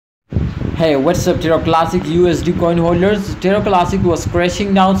Hey, what's up, Terra Classic USD coin holders? Terra Classic was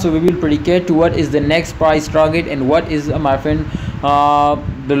crashing down, so we will predicate to what is the next price target and what is my friend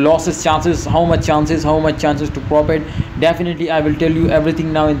the losses chances, how much chances to profit. Definitely I will tell you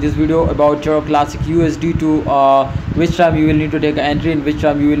everything now in this video about Terra Classic USD to which time you will need to take an entry and which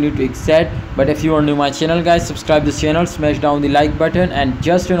time you will need to exit. But if you are new to my channel, guys, subscribe this channel, smash down the like button, and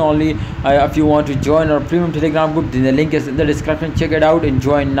just and only if you want to join our premium telegram group, then the link is in the description. Check it out and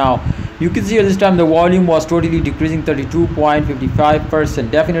join now. You can see at this time the volume was totally decreasing 32.55%.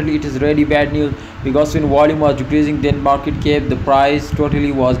 Definitely it is really bad news, because when volume was decreasing, then market cap, the price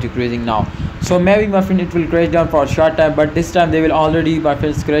totally was decreasing now. So maybe, my friend, it will crash down for a short time, but this time they will already, my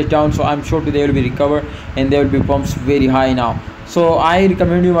friends, crash down. So I'm sure they will be recovered and they will be pumps very high now. So I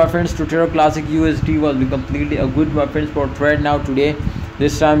recommend you, my friends, to Terra Classic USD will be completely a good, my friends, for trade now today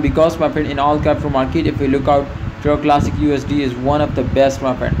this time, because, my friend, in all crypto market, if we look out, Terra Classic USD is one of the best,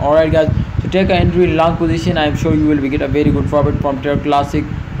 my friend. Alright, guys, to take an entry in long position, I am sure you will get a very good profit from Terra Classic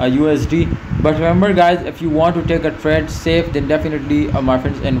USD. But remember, guys, if you want to take a trade safe, then definitely, my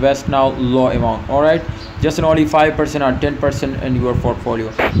friends, invest now low amount. Alright, just an only 5% or 10% in your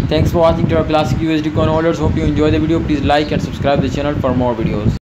portfolio. Thanks for watching Terra Classic USD coin holders. Hope you enjoy the video. Please like and subscribe the channel for more videos.